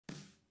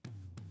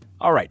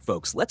All right,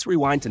 folks, let's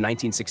rewind to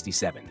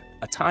 1967,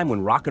 a time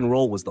when rock and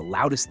roll was the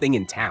loudest thing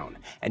in town,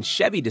 and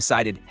Chevy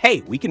decided, hey,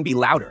 we can be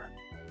louder.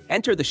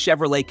 Enter the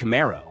Chevrolet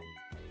Camaro.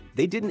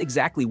 They didn't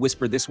exactly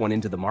whisper this one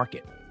into the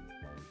market.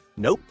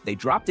 Nope, they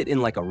dropped it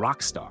in like a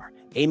rock star,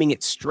 aiming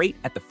it straight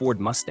at the Ford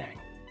Mustang.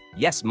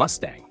 Yes,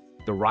 Mustang,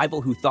 the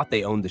rival who thought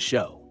they owned the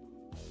show.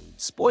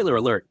 Spoiler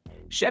alert,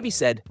 Chevy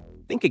said,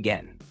 think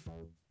again.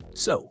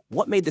 So,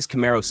 what made this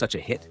Camaro such a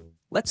hit?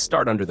 Let's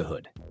start under the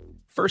hood.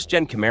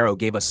 First-gen Camaro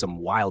gave us some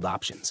wild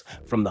options,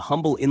 from the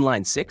humble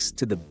inline-6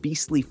 to the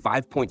beastly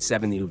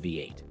 5.7-liter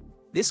V8.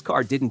 This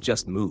car didn't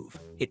just move,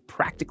 it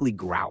practically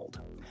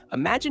growled.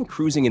 Imagine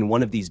cruising in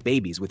one of these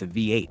babies with a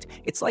V8.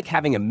 It's like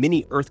having a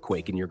mini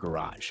earthquake in your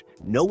garage.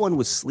 No one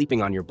was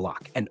sleeping on your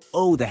block, and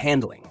oh, the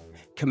handling.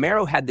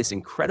 Camaro had this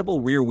incredible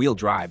rear-wheel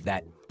drive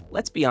that,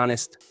 let's be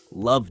honest,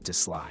 loved to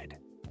slide.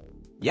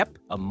 Yep,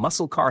 a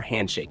muscle car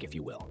handshake, if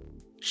you will.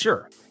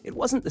 Sure, it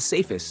wasn't the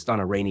safest on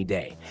a rainy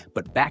day,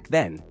 but back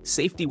then,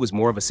 safety was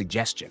more of a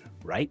suggestion,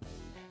 right?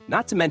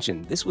 Not to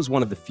mention, this was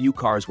one of the few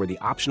cars where the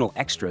optional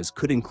extras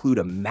could include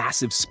a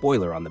massive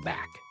spoiler on the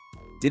back.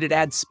 Did it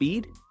add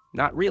speed?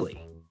 Not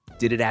really.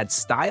 Did it add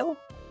style?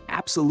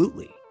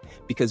 Absolutely.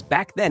 Because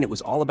back then it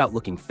was all about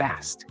looking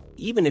fast,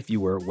 even if you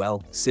were,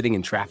 well, sitting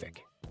in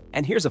traffic.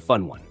 And here's a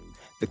fun one.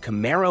 The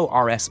Camaro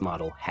RS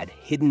model had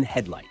hidden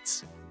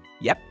headlights.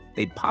 Yep,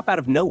 they'd pop out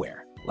of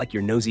nowhere, like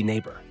your nosy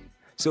neighbor.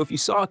 So if you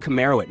saw a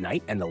Camaro at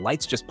night and the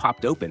lights just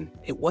popped open,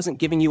 it wasn't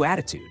giving you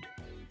attitude.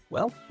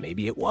 Well,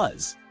 maybe it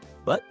was,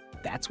 but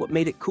that's what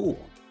made it cool.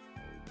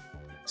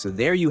 So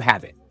there you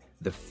have it,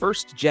 the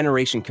first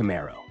generation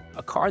Camaro,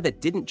 a car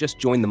that didn't just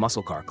join the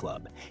muscle car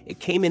club. It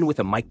came in with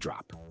a mic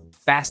drop,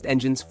 fast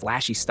engines,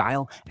 flashy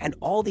style, and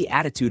all the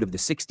attitude of the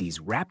 60s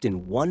wrapped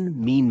in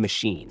one mean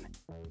machine.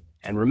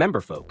 And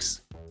remember,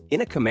 folks,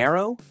 in a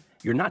Camaro,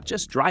 you're not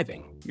just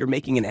driving, you're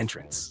making an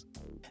entrance.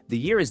 The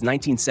year is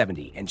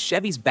 1970, and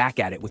Chevy's back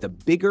at it with a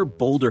bigger,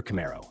 bolder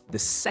Camaro, the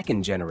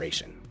second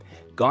generation.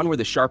 Gone were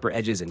the sharper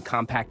edges and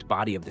compact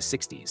body of the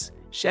 60s.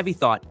 Chevy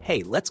thought,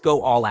 hey, let's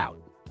go all out.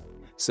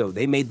 So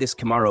they made this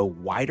Camaro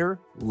wider,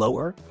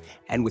 lower,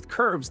 and with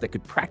curves that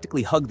could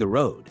practically hug the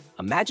road.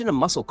 Imagine a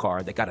muscle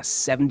car that got a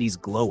 70s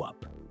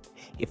glow-up.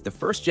 If the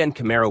first-gen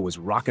Camaro was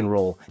rock and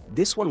roll,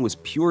 this one was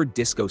pure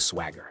disco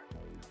swagger.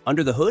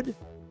 Under the hood?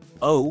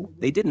 Oh,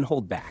 they didn't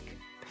hold back.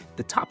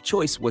 The top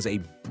choice was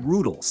a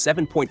brutal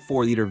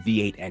 7.4-liter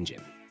V8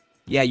 engine.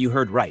 Yeah, you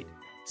heard right,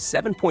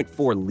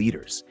 7.4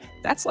 liters.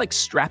 That's like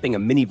strapping a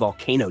mini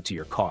volcano to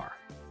your car.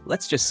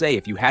 Let's just say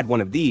if you had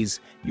one of these,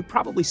 you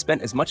probably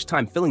spent as much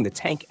time filling the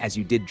tank as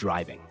you did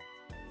driving.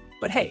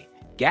 But hey,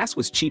 gas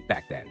was cheap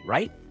back then,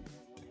 right?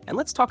 And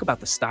let's talk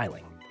about the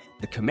styling.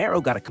 The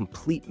Camaro got a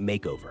complete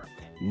makeover,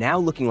 now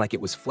looking like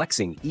it was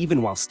flexing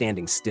even while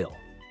standing still.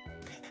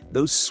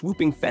 Those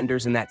swooping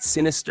fenders and that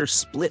sinister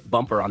split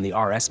bumper on the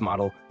RS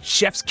model,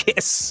 chef's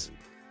kiss!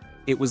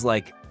 It was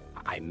like,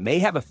 I may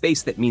have a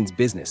face that means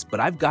business, but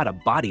I've got a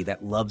body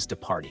that loves to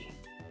party.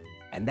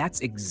 And that's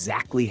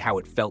exactly how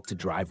it felt to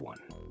drive one.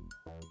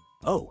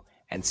 Oh,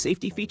 and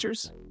safety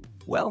features?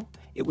 Well,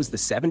 it was the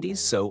 70s,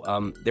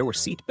 so there were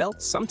seat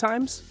belts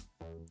sometimes.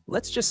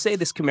 Let's just say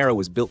this Camaro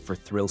was built for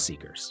thrill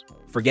seekers.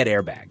 Forget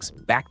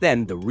airbags. Back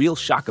then, the real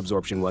shock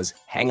absorption was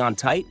hang on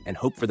tight and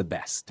hope for the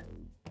best.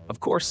 Of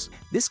course,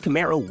 this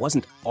Camaro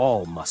wasn't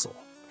all muscle.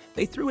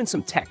 They threw in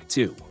some tech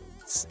too,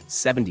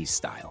 70s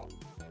style.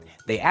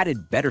 They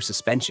added better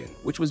suspension,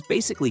 which was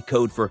basically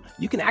code for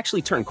you can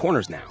actually turn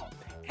corners now.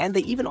 And they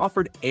even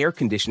offered air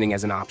conditioning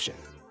as an option.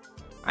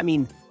 I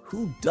mean,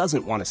 who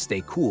doesn't want to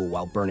stay cool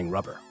while burning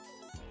rubber?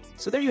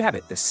 So there you have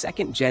it, the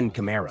second-gen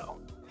Camaro.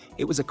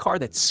 It was a car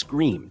that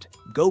screamed,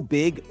 go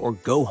big or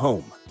go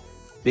home.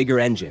 Bigger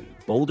engine,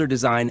 bolder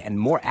design, and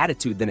more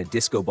attitude than a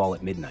disco ball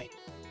at midnight.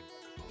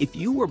 If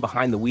you were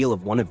behind the wheel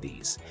of one of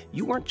these,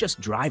 you weren't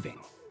just driving,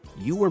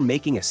 you were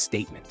making a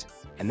statement.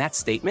 And that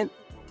statement?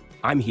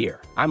 I'm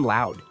here, I'm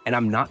loud, and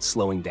I'm not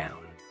slowing down.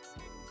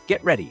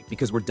 Get ready,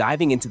 because we're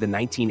diving into the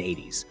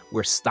 1980s,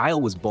 where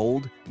style was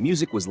bold,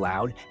 music was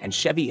loud, and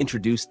Chevy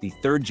introduced the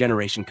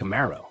third-generation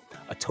Camaro,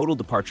 a total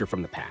departure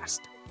from the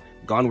past.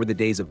 Gone were the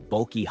days of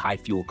bulky,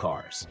 high-fuel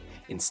cars.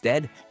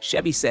 Instead,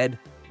 Chevy said,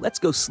 let's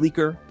go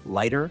sleeker,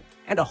 lighter,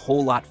 and a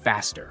whole lot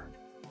faster.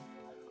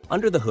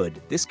 Under the hood,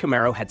 this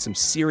Camaro had some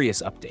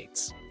serious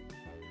updates.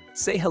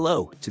 Say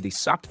hello to the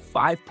soft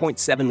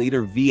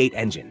 5.7-liter V8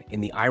 engine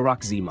in the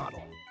IROC Z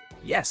model.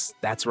 Yes,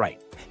 that's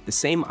right, the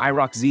same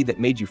IROC Z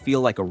that made you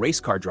feel like a race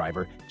car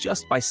driver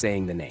just by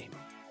saying the name.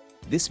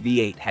 This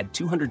V8 had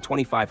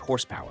 225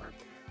 horsepower.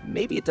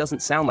 Maybe it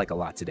doesn't sound like a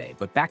lot today,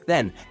 but back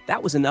then,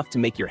 that was enough to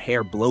make your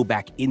hair blow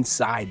back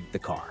inside the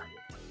car.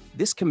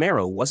 This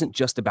Camaro wasn't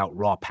just about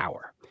raw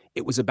power.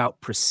 It was about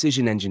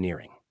precision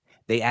engineering.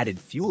 They added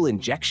fuel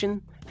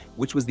injection,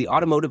 which was the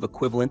automotive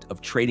equivalent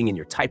of trading in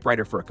your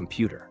typewriter for a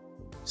computer.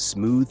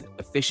 Smooth,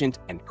 efficient,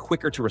 and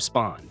quicker to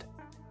respond.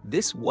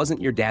 This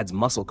wasn't your dad's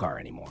muscle car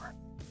anymore.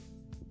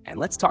 And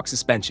let's talk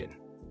suspension.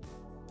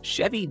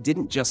 Chevy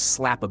didn't just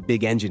slap a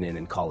big engine in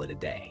and call it a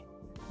day.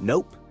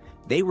 Nope,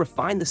 They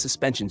refined the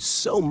suspension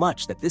so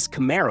much that this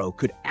Camaro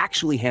could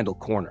actually handle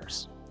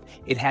corners.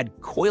 It had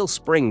coil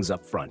springs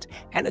up front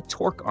and a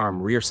torque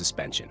arm rear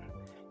suspension,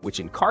 which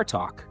in car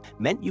talk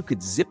meant you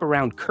could zip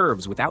around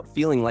curves without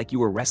feeling like you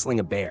were wrestling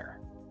a bear.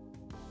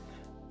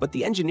 But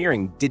the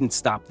engineering didn't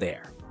stop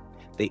there.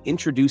 They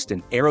introduced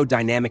an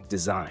aerodynamic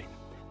design.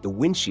 The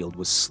windshield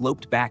was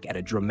sloped back at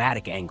a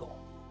dramatic angle.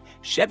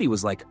 Chevy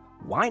was like,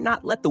 why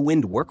not let the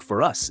wind work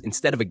for us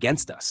instead of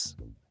against us?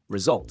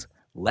 Result,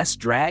 less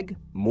drag,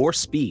 more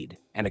speed,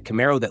 and a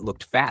Camaro that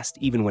looked fast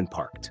even when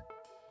parked.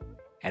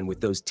 And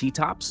with those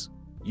T-tops,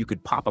 you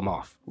could pop them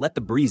off, let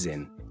the breeze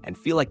in, and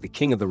feel like the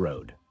king of the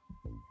road.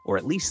 Or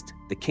at least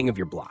the king of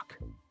your block.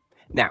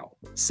 Now,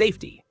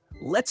 safety.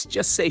 Let's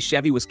just say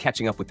Chevy was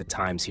catching up with the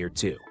times here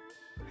too.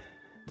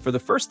 For the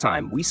first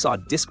time, we saw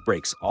disc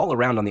brakes all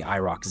around on the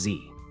IROC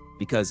Z.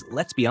 Because,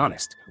 let's be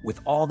honest,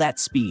 with all that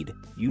speed,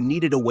 you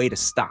needed a way to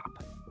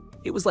stop.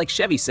 It was like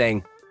Chevy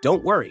saying,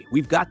 don't worry,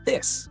 we've got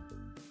this.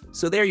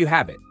 So there you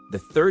have it, the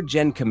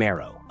third-gen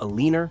Camaro, a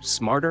leaner,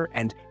 smarter,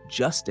 and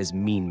just as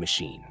mean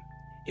machine.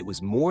 It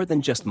was more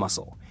than just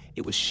muscle.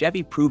 It was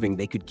Chevy proving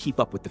they could keep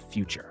up with the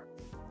future.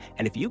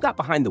 And if you got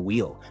behind the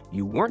wheel,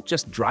 you weren't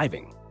just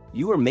driving,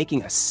 you were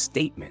making a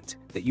statement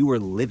that you were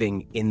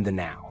living in the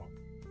now.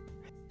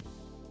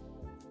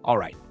 All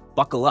right,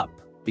 buckle up,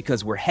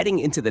 because we're heading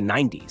into the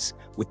 90s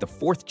with the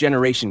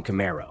fourth-generation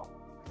Camaro.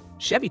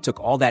 Chevy took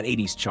all that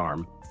 80s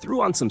charm,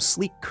 threw on some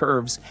sleek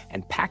curves,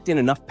 and packed in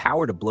enough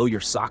power to blow your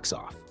socks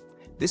off.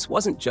 This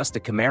wasn't just a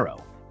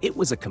Camaro, it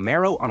was a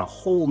Camaro on a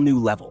whole new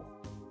level.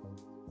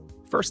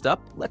 First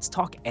up, let's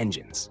talk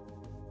engines.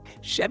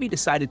 Chevy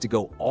decided to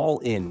go all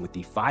in with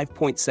the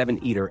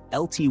 5.7-liter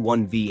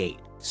LT1 V8,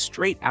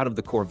 straight out of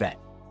the Corvette.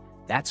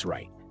 That's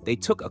right, they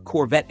took a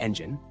Corvette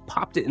engine,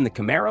 popped it in the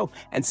Camaro,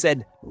 and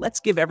said, let's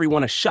give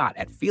everyone a shot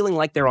at feeling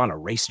like they're on a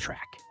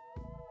racetrack.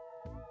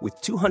 With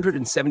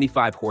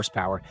 275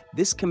 horsepower,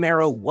 this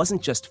Camaro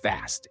wasn't just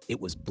fast, it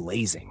was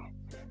blazing.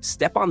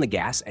 Step on the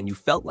gas and you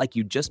felt like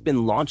you'd just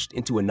been launched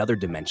into another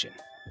dimension.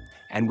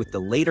 And with the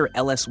later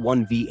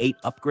LS1 V8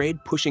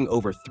 upgrade pushing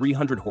over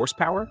 300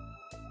 horsepower,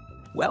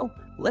 well,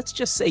 let's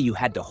just say you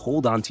had to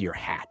hold on to your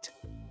hat.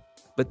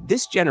 But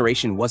this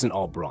generation wasn't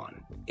all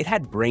brawn. It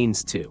had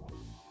brains too.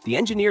 The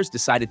engineers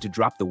decided to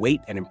drop the weight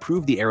and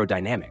improve the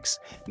aerodynamics,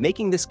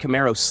 making this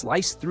Camaro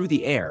slice through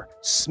the air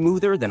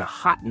smoother than a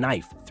hot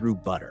knife through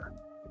butter.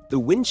 The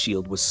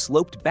windshield was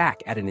sloped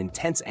back at an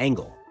intense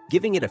angle,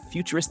 giving it a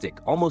futuristic,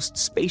 almost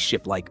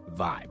spaceship-like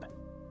vibe.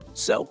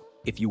 So,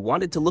 if you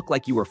wanted to look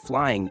like you were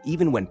flying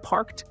even when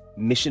parked,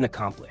 mission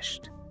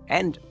accomplished.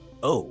 And,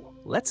 oh,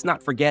 let's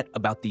not forget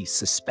about the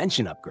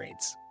suspension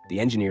upgrades. The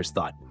engineers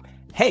thought,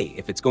 hey,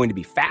 if it's going to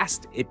be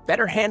fast, it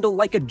better handle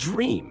like a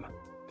dream.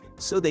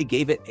 So they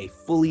gave it a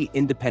fully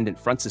independent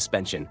front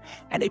suspension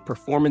and a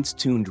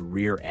performance-tuned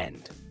rear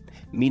end,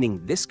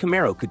 meaning this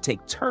Camaro could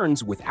take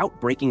turns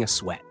without breaking a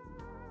sweat.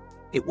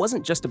 It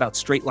wasn't just about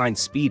straight-line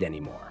speed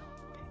anymore.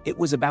 It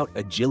was about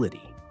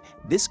agility.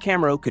 This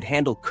Camaro could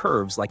handle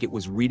curves like it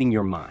was reading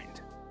your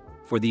mind.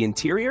 For the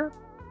interior,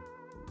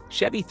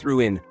 Chevy threw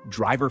in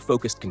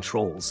driver-focused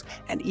controls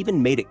and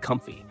even made it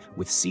comfy,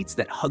 with seats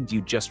that hugged you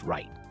just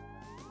right.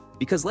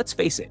 Because let's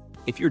face it,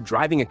 if you're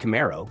driving a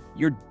Camaro,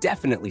 you're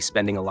definitely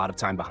spending a lot of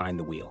time behind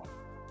the wheel.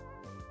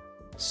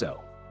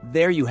 So,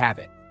 there you have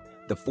it,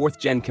 the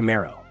fourth-gen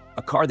Camaro,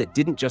 a car that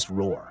didn't just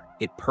roar,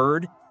 it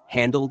purred,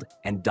 handled,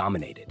 and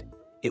dominated.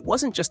 It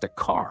wasn't just a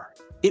car,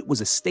 it was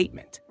a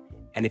statement.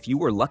 And if you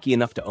were lucky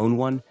enough to own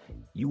one,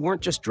 you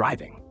weren't just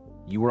driving,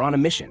 you were on a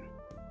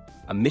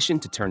mission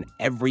to turn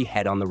every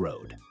head on the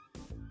road.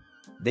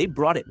 They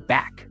brought it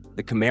back,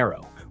 the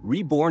Camaro,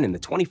 reborn in the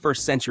 21st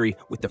century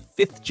with the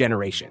fifth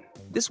generation.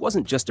 This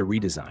wasn't just a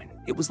redesign.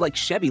 It was like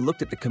Chevy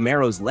looked at the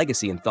Camaro's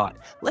legacy and thought,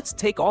 let's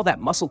take all that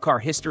muscle car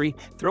history,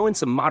 throw in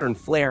some modern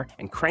flair,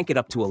 and crank it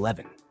up to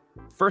 11.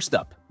 First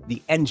up,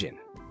 the engine.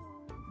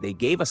 They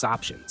gave us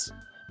options,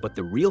 but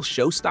the real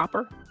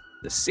showstopper?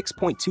 The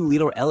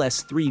 6.2-liter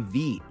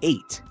LS3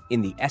 V8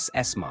 in the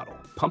SS model,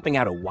 pumping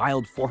out a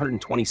wild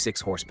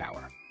 426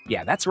 horsepower.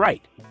 Yeah, that's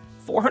right,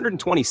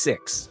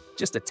 426.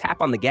 Just a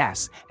tap on the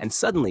gas, and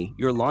suddenly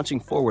you're launching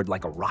forward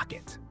like a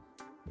rocket.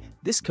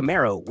 This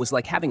Camaro was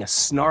like having a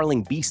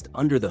snarling beast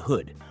under the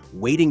hood,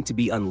 waiting to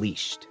be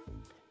unleashed.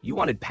 You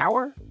wanted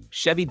power?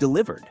 Chevy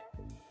delivered.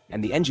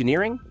 And the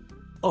engineering?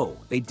 Oh,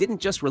 they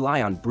didn't just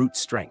rely on brute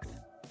strength.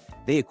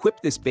 They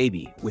equipped this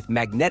baby with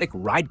magnetic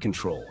ride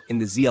control in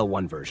the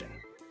ZL1 version.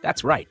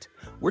 That's right,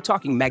 we're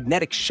talking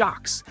magnetic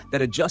shocks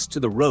that adjust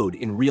to the road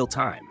in real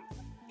time.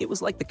 It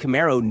was like the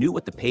Camaro knew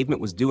what the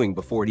pavement was doing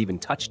before it even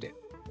touched it.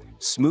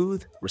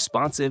 Smooth,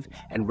 responsive,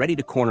 and ready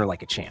to corner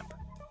like a champ.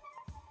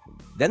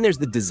 Then there's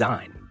the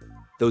design.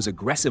 Those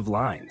aggressive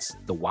lines,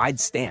 the wide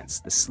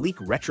stance, the sleek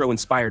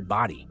retro-inspired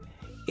body.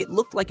 It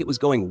looked like it was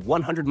going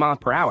 100 miles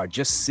per hour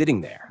just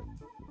sitting there.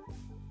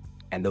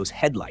 And those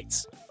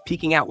headlights,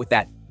 peeking out with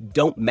that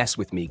 "don't mess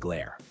with me"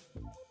 glare.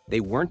 They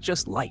weren't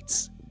just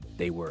lights,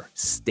 they were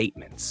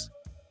statements.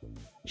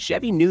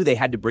 Chevy knew they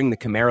had to bring the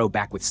Camaro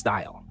back with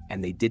style,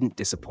 and they didn't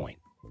disappoint.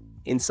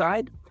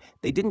 Inside,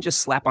 They didn't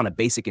just slap on a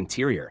basic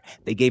interior,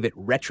 they gave it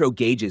retro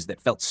gauges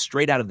that felt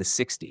straight out of the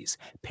 60s,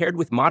 paired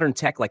with modern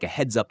tech like a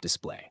heads-up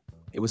display.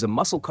 It was a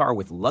muscle car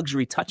with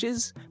luxury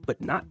touches,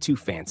 but not too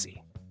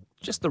fancy.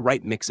 Just the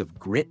right mix of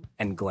grit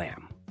and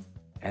glam.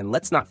 And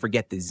let's not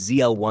forget the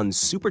ZL1's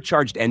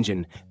supercharged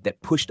engine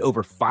that pushed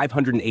over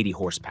 580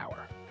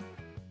 horsepower.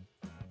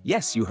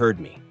 Yes, you heard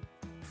me.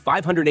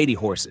 580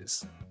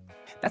 horses.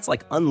 That's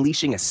like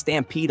unleashing a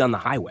stampede on the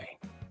highway.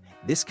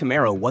 This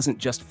Camaro wasn't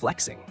just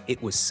flexing,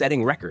 it was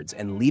setting records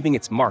and leaving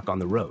its mark on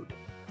the road.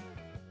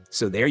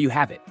 So there you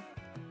have it,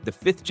 the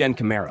 5th-gen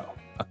Camaro,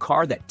 a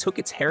car that took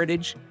its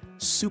heritage,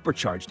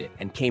 supercharged it,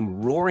 and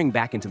came roaring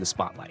back into the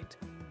spotlight.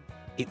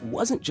 It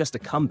wasn't just a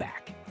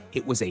comeback,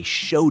 it was a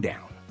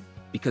showdown.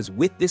 Because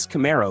with this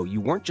Camaro, you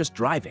weren't just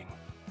driving,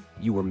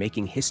 you were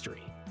making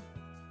history.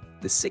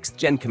 The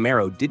 6th-gen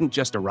Camaro didn't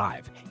just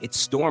arrive, it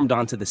stormed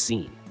onto the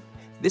scene.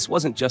 This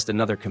wasn't just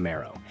another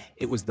Camaro,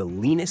 it was the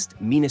leanest,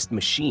 meanest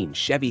machine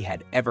Chevy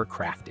had ever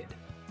crafted.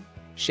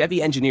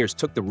 Chevy engineers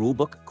took the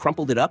rulebook,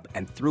 crumpled it up,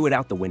 and threw it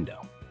out the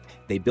window.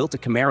 They built a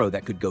Camaro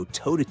that could go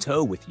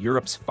toe-to-toe with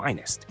Europe's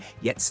finest,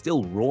 yet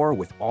still roar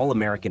with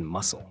all-American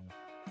muscle.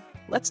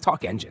 Let's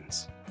talk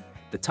engines.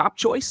 The top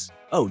choice?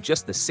 Oh,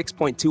 just the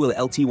 6.2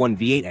 LT1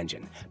 V8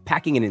 engine,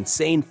 packing an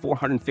insane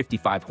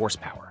 455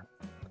 horsepower.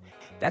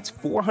 That's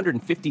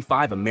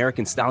 455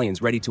 American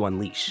stallions ready to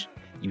unleash.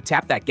 You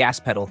tap that gas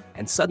pedal,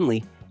 and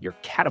suddenly, you're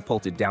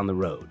catapulted down the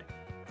road.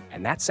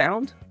 And that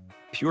sound?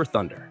 Pure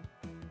thunder.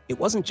 It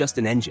wasn't just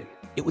an engine,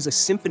 it was a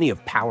symphony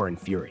of power and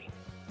fury.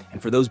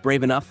 And for those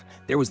brave enough,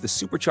 there was the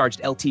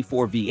supercharged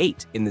LT4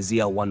 V8 in the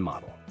ZL1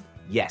 model.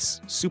 Yes,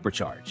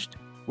 supercharged.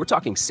 We're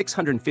talking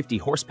 650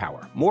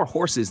 horsepower, more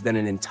horses than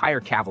an entire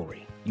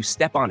cavalry. You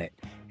step on it,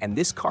 and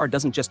this car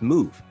doesn't just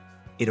move,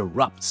 it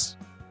erupts.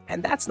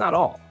 And that's not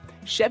all.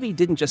 Chevy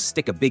didn't just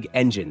stick a big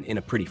engine in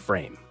a pretty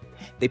frame.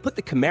 They put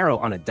the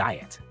Camaro on a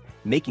diet,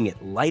 making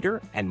it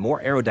lighter and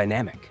more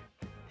aerodynamic.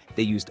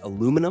 They used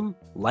aluminum,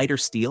 lighter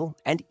steel,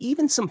 and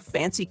even some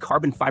fancy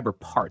carbon fiber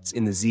parts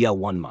in the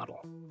ZL1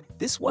 model.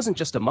 This wasn't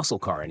just a muscle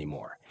car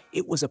anymore,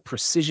 it was a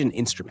precision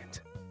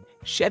instrument.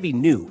 Chevy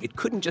knew it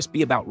couldn't just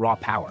be about raw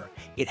power,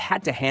 it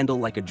had to handle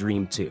like a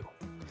dream too.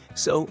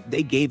 So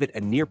they gave it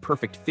a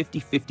near-perfect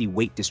 50-50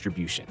 weight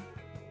distribution.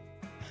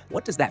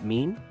 What does that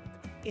mean?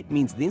 It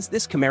means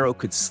this Camaro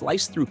could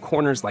slice through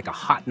corners like a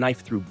hot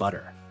knife through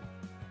butter.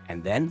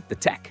 And then the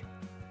tech.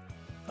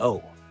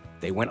 Oh,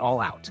 they went all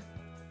out.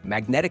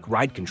 Magnetic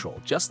ride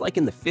control, just like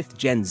in the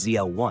 5th-gen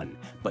ZL1,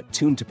 but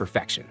tuned to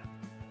perfection.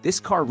 This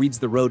car reads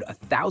the road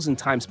 1,000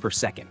 times per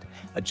second,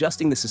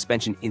 adjusting the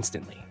suspension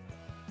instantly.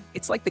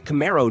 It's like the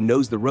Camaro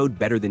knows the road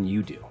better than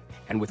you do,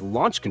 and with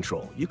launch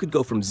control, you could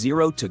go from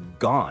 0 to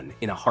gone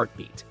in a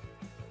heartbeat.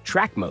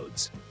 Track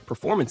modes,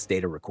 performance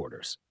data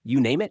recorders,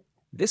 you name it,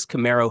 this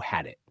Camaro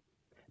had it.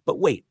 But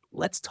wait,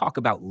 let's talk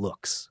about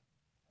looks.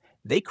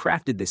 They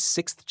crafted this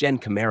 6th-gen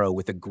Camaro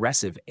with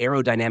aggressive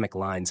aerodynamic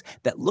lines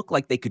that look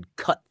like they could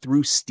cut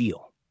through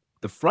steel.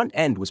 The front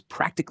end was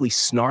practically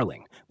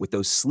snarling, with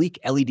those sleek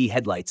LED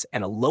headlights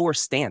and a lower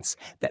stance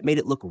that made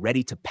it look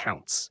ready to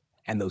pounce.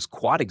 And those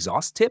quad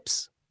exhaust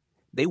tips?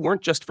 They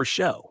weren't just for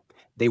show.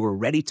 They were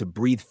ready to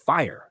breathe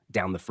fire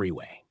down the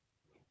freeway.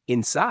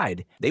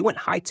 Inside, they went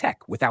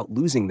high-tech without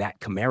losing that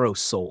Camaro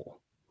soul.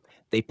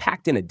 They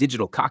packed in a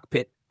digital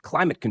cockpit,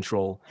 climate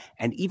control,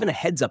 and even a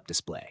heads-up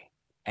display.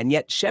 And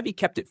yet, Chevy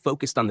kept it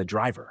focused on the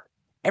driver.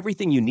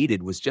 Everything you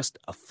needed was just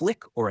a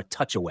flick or a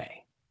touch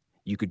away.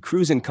 You could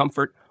cruise in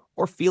comfort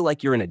or feel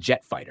like you're in a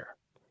jet fighter.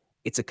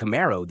 It's a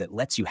Camaro that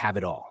lets you have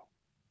it all.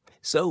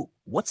 So,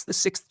 what's the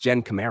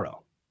 6th-gen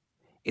Camaro?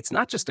 It's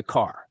not just a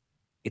car.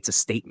 It's a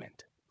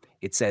statement.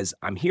 It says,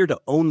 I'm here to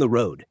own the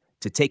road,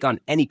 to take on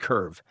any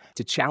curve,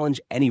 to challenge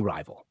any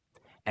rival.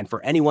 And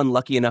for anyone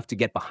lucky enough to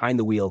get behind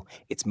the wheel,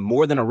 it's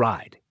more than a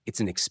ride,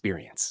 it's an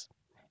experience.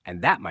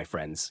 And that, my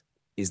friends,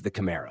 is the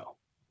Camaro.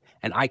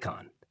 An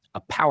icon, a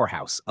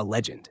powerhouse, a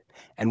legend.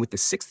 And with the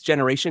 6th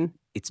generation,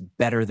 it's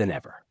better than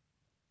ever.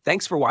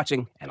 Thanks for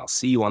watching, and I'll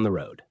see you on the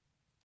road.